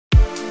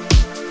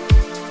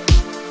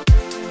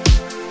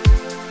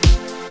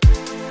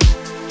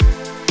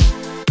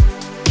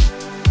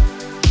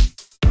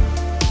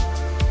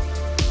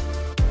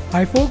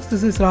Hi folks,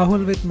 this is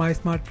Rahul with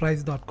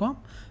MySmartPrice.com.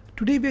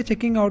 Today we are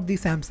checking out the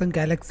Samsung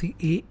Galaxy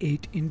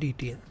A8 in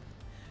detail.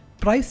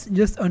 Price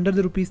just under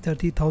the Rs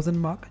 30,000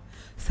 mark,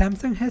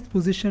 Samsung has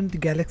positioned the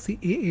Galaxy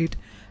A8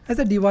 as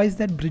a device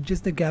that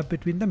bridges the gap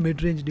between the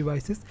mid-range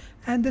devices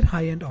and their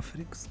high-end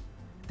offerings.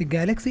 The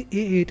Galaxy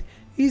A8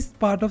 is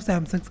part of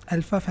Samsung's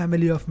Alpha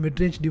family of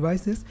mid-range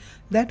devices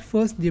that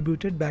first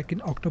debuted back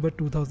in October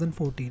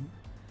 2014.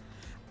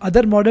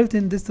 Other models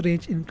in this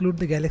range include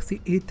the Galaxy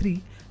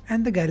A3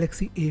 and the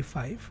Galaxy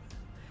A5.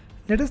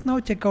 Let us now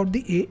check out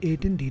the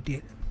A8 in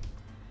detail.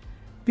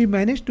 We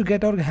managed to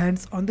get our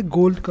hands on the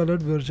gold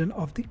colored version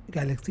of the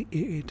Galaxy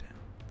A8.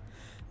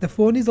 The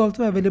phone is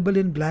also available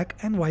in black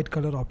and white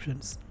color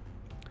options.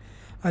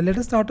 Let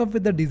us start off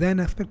with the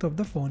design aspect of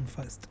the phone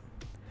first.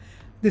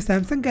 The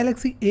Samsung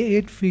Galaxy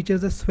A8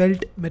 features a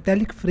svelte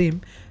metallic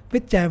frame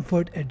with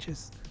chamfered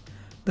edges.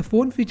 The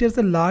phone features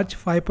a large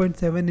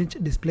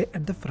 5.7-inch display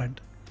at the front.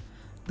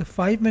 The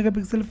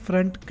 5-megapixel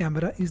front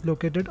camera is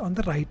located on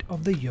the right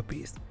of the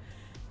earpiece.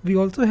 We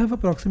also have a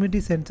proximity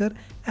sensor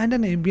and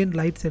an ambient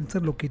light sensor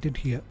located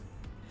here.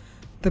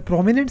 The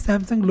prominent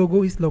Samsung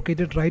logo is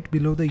located right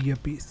below the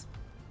earpiece.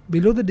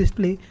 Below the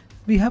display,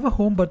 we have a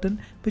home button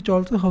which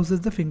also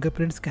houses the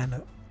fingerprint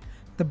scanner.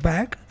 The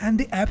back and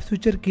the app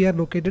switcher key are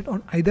located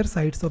on either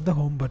sides of the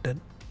home button.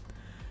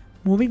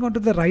 Moving on to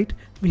the right,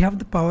 we have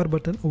the power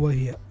button over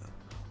here.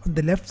 On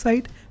the left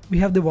side, we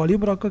have the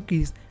volume rocker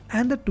keys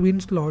and the twin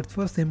slots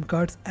for SIM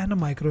cards and a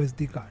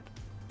microSD card.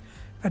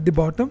 At the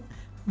bottom,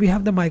 we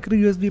have the micro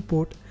USB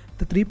port,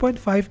 the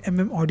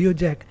 3.5mm audio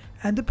jack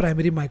and the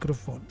primary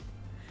microphone.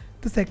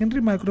 The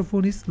secondary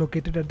microphone is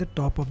located at the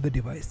top of the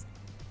device.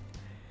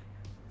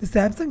 The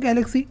Samsung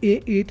Galaxy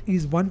A8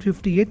 is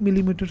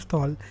 158mm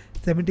tall,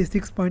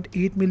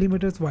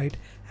 76.8mm wide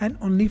and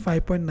only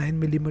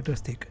 5.9mm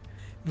thick.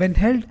 When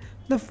held,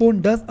 the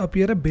phone does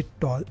appear a bit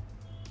tall.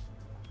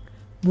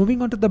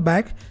 Moving on to the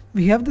back,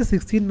 we have the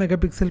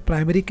 16-megapixel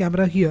primary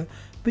camera here,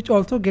 which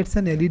also gets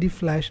an LED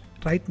flash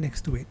right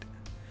next to it.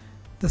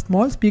 The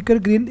small speaker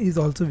grill is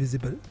also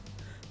visible.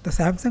 The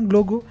Samsung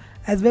logo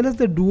as well as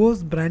the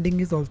Duo's branding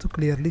is also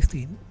clearly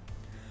seen.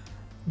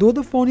 Though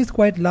the phone is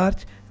quite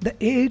large, the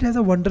A8 has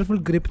a wonderful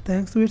grip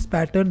thanks to its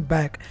patterned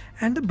back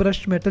and the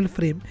brushed metal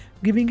frame,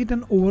 giving it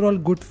an overall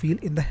good feel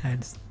in the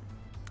hands.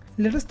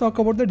 Let us talk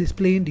about the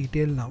display in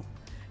detail now.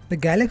 The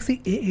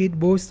Galaxy A8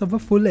 boasts of a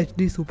Full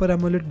HD Super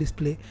AMOLED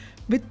display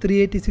with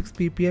 386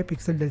 ppi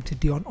pixel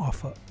density on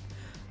offer.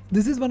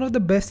 This is one of the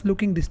best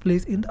looking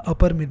displays in the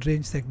upper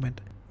mid-range segment.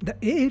 The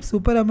A8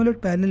 Super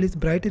AMOLED panel is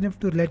bright enough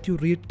to let you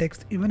read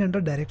text even under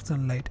direct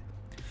sunlight.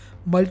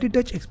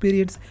 Multi-touch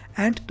experience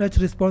and touch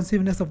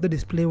responsiveness of the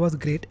display was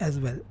great as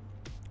well.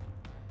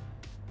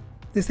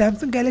 The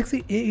Samsung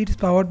Galaxy A8 is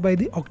powered by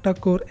the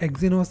octa-core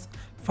Exynos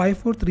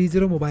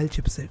 5430 mobile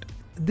chipset.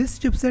 This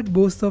chipset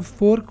boasts of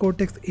 4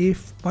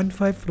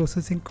 Cortex-A15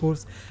 processing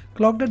cores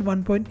clocked at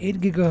 1.8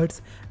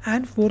 GHz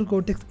and 4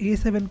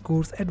 Cortex-A7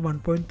 cores at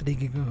 1.3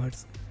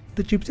 GHz.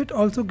 The chipset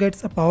also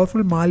gets a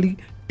powerful Mali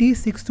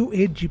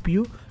T628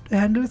 GPU to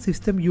handle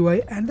system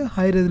UI and the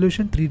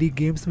high-resolution 3D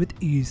games with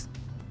ease.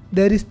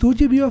 There is 2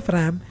 GB of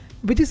RAM,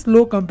 which is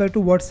low compared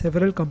to what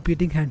several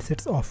competing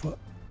handsets offer.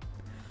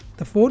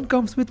 The phone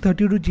comes with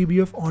 32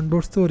 GB of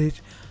onboard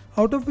storage,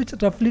 out of which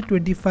roughly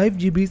 25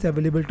 GB is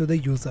available to the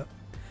user.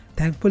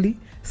 Thankfully,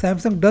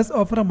 Samsung does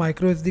offer a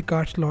microSD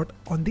card slot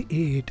on the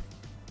A8.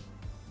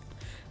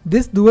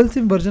 This dual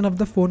SIM version of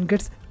the phone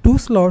gets 2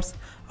 slots,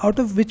 out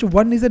of which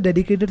one is a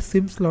dedicated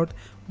SIM slot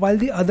while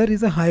the other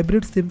is a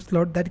hybrid SIM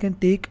slot that can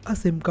take a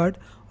SIM card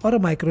or a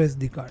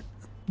microSD card.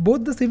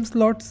 Both the SIM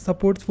slots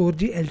supports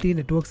 4G LTE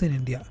networks in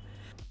India.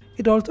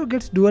 It also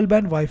gets dual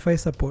band Wi-Fi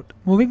support.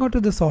 Moving on to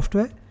the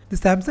software, the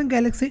Samsung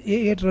Galaxy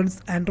A8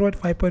 runs Android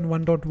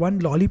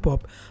 5.1.1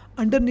 Lollipop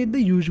underneath the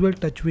usual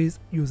TouchWiz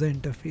user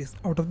interface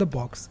out of the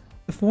box.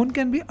 The phone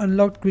can be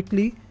unlocked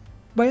quickly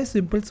by a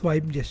simple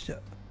swipe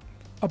gesture.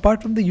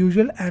 Apart from the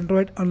usual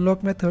Android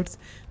unlock methods,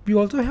 we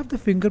also have the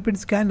fingerprint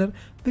scanner,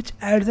 which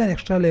adds an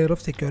extra layer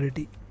of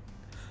security.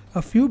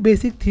 A few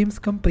basic themes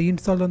come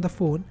pre-installed on the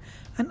phone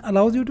and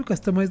allows you to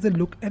customize the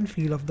look and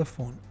feel of the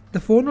phone. The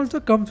phone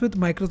also comes with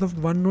Microsoft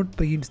OneNote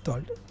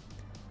pre-installed.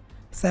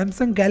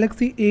 Samsung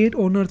Galaxy A8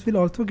 owners will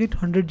also get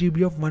 100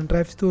 GB of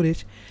OneDrive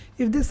storage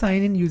if they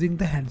sign in using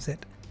the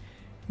handset.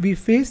 We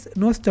face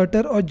no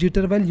stutter or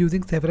jitter while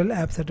using several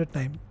apps at a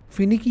time.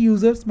 Finicky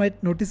users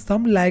might notice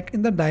some lag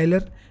in the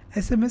dialer,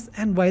 SMS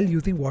and while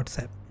using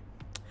WhatsApp.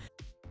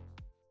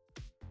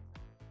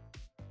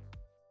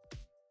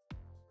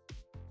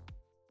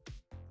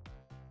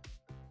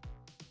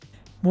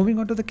 Moving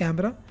on to the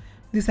camera,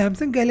 the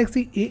Samsung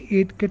Galaxy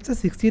A8 gets a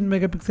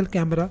 16-megapixel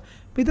camera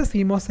with a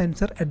CMOS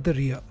sensor at the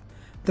rear.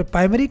 The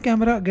primary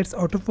camera gets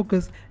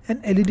autofocus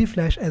and LED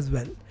flash as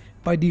well.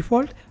 By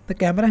default, the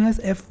camera has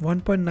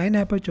f1.9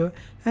 aperture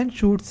and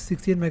shoots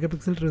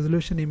 16-megapixel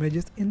resolution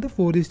images in the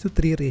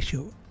 4:3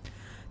 ratio.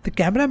 The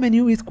camera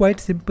menu is quite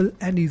simple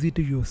and easy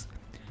to use.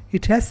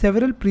 It has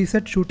several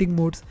preset shooting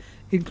modes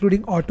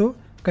including auto,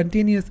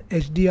 continuous,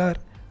 HDR,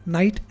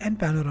 night and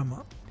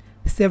panorama.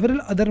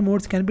 Several other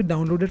modes can be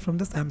downloaded from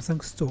the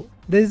Samsung store.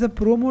 There is a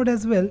Pro mode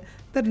as well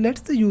that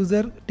lets the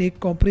user take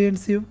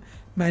comprehensive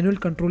manual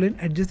control in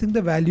adjusting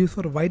the values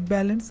for white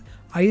balance,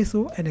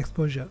 ISO and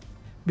exposure.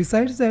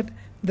 Besides that,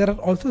 there are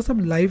also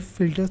some live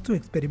filters to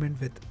experiment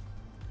with.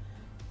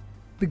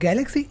 The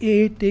Galaxy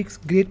A8 takes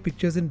great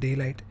pictures in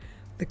daylight.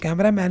 The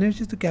camera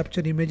manages to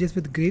capture images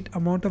with great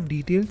amount of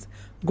details,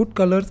 good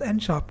colors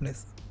and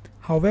sharpness.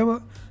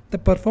 However, the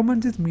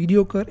performance is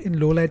mediocre in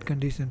low light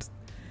conditions.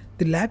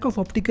 The lack of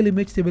optical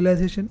image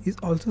stabilisation is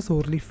also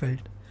sorely felt.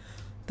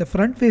 The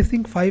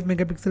front-facing 5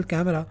 megapixel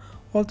camera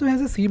also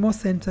has a CMOS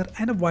sensor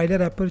and a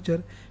wider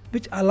aperture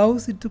which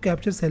allows it to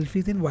capture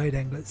selfies in wide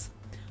angles.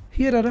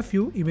 Here are a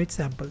few image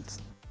samples.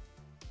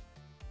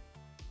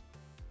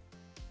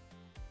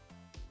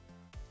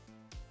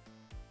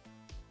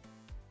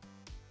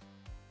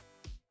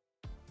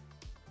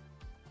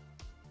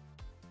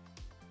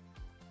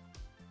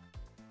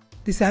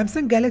 The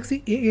Samsung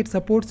Galaxy A8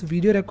 supports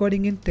video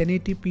recording in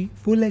 1080p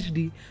Full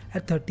HD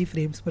at 30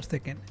 frames per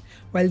second.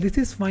 While this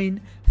is fine,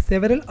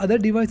 several other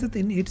devices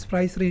in its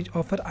price range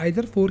offer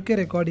either 4K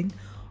recording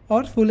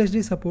or Full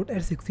HD support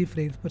at 60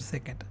 frames per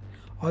second.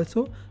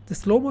 Also, the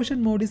slow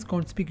motion mode is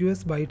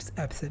conspicuous by its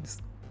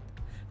absence.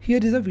 Here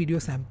is a video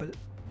sample.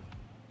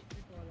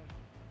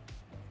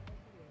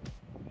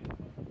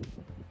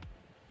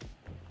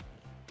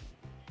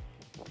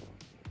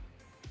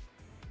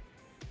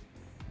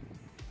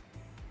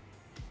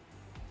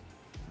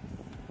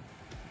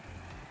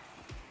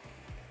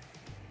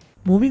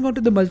 Moving on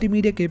to the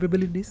multimedia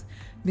capabilities,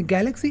 the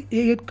Galaxy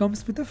A8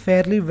 comes with a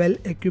fairly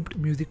well-equipped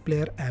music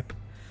player app.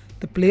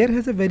 The player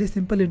has a very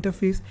simple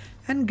interface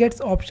and gets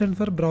options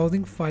for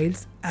browsing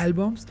files,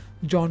 albums,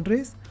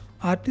 genres,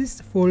 artists,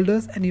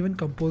 folders and even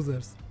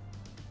composers.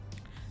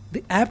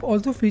 The app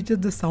also features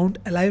the Sound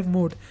Alive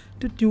mode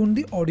to tune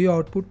the audio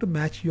output to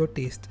match your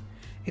taste.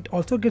 It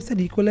also gets an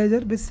equalizer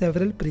with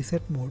several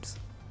preset modes.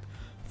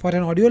 For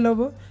an audio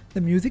lover,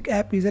 the music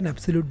app is an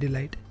absolute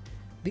delight.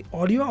 The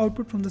audio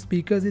output from the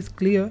speakers is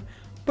clear,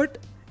 but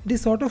it is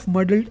sort of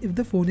muddled if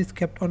the phone is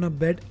kept on a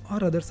bed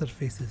or other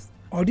surfaces.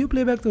 Audio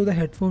playback through the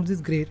headphones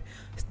is great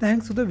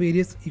thanks to the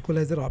various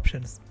equalizer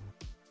options.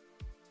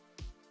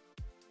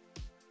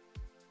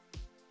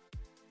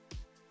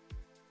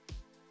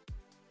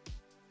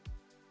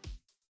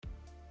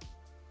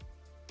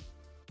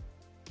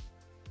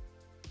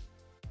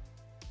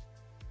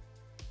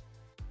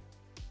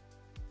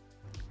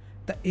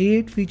 The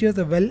A8 features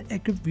a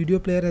well-equipped video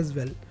player as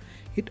well.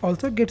 It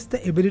also gets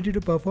the ability to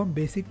perform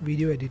basic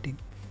video editing.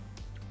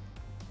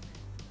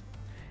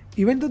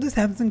 Even though the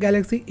Samsung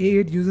Galaxy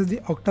A8 uses the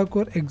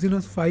octa-core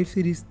Exynos 5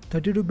 series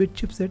 32-bit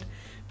chipset,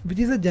 which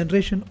is a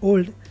generation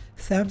old,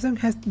 Samsung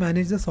has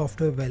managed the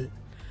software well.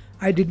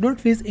 I did not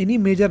face any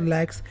major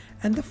lags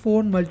and the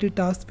phone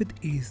multitasked with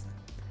ease.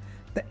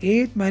 The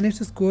A8 managed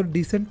to score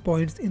decent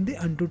points in the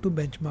AnTuTu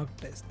benchmark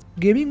test.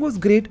 Gaming was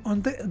great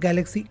on the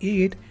Galaxy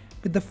A8,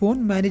 with the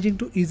phone managing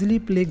to easily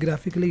play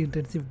graphically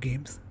intensive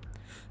games.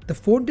 The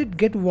phone did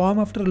get warm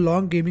after a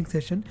long gaming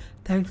session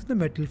thanks to the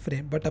metal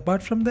frame, but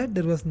apart from that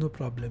there was no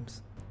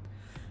problems.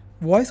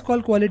 Voice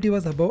call quality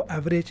was above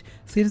average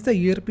since the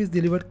earpiece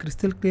delivered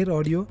crystal clear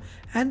audio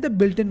and the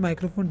built-in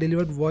microphone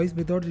delivered voice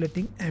without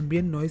letting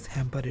ambient noise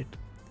hamper it.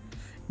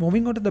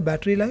 Moving on to the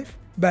battery life.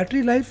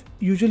 Battery life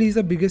usually is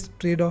the biggest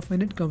trade-off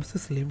when it comes to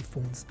slim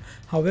phones.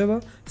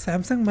 However,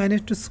 Samsung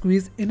managed to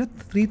squeeze in a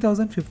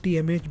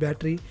 3050 mAh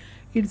battery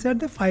inside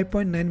the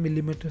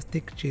 5.9mm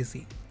thick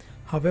chassis.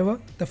 However,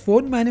 the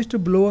phone managed to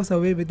blow us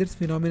away with its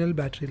phenomenal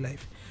battery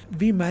life.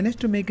 We managed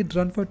to make it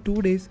run for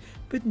 2 days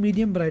with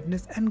medium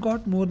brightness and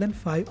got more than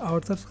 5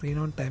 hours of screen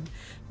on time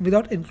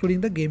without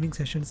including the gaming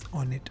sessions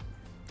on it.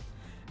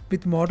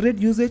 With moderate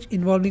usage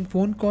involving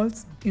phone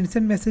calls,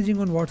 instant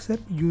messaging on WhatsApp,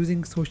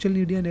 using social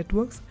media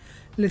networks,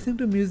 listening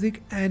to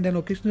music and an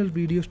occasional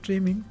video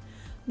streaming,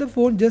 the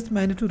phone just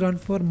managed to run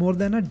for more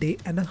than a day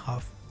and a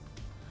half.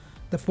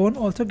 The phone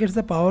also gets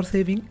the power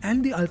saving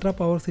and the ultra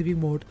power saving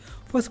mode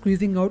for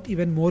squeezing out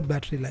even more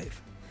battery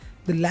life.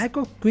 The lack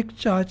of quick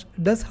charge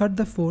does hurt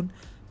the phone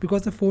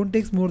because the phone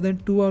takes more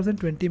than 2 hours and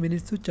 20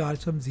 minutes to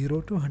charge from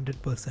 0 to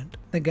 100%.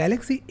 The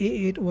Galaxy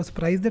A8 was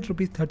priced at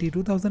Rs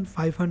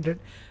 32,500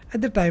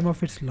 at the time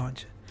of its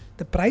launch.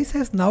 The price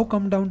has now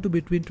come down to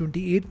between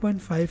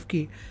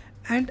 28.5k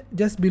and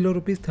just below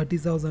Rs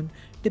 30,000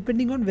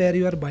 depending on where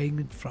you are buying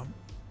it from.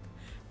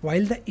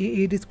 While the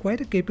A8 is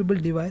quite a capable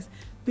device,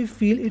 we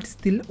feel it's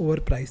still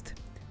overpriced.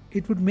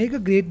 It would make a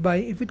great buy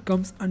if it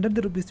comes under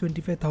the Rs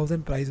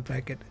 25,000 price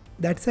bracket.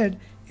 That said,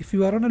 if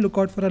you are on a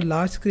lookout for a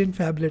large screen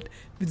phablet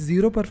with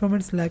zero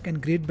performance lag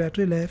and great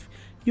battery life,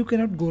 you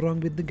cannot go wrong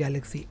with the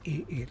Galaxy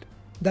A8.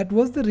 That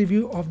was the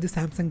review of the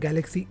Samsung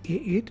Galaxy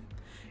A8.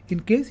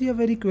 In case you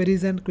have any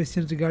queries and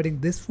questions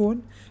regarding this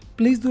phone,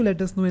 please do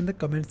let us know in the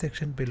comment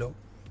section below.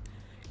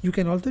 You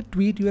can also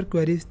tweet your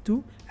queries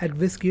to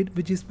 @Whiskid,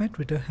 which is my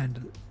Twitter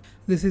handle.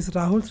 This is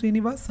Rahul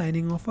Srinivas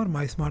signing off for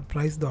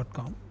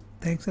MySmartPrice.com.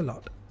 Thanks a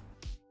lot.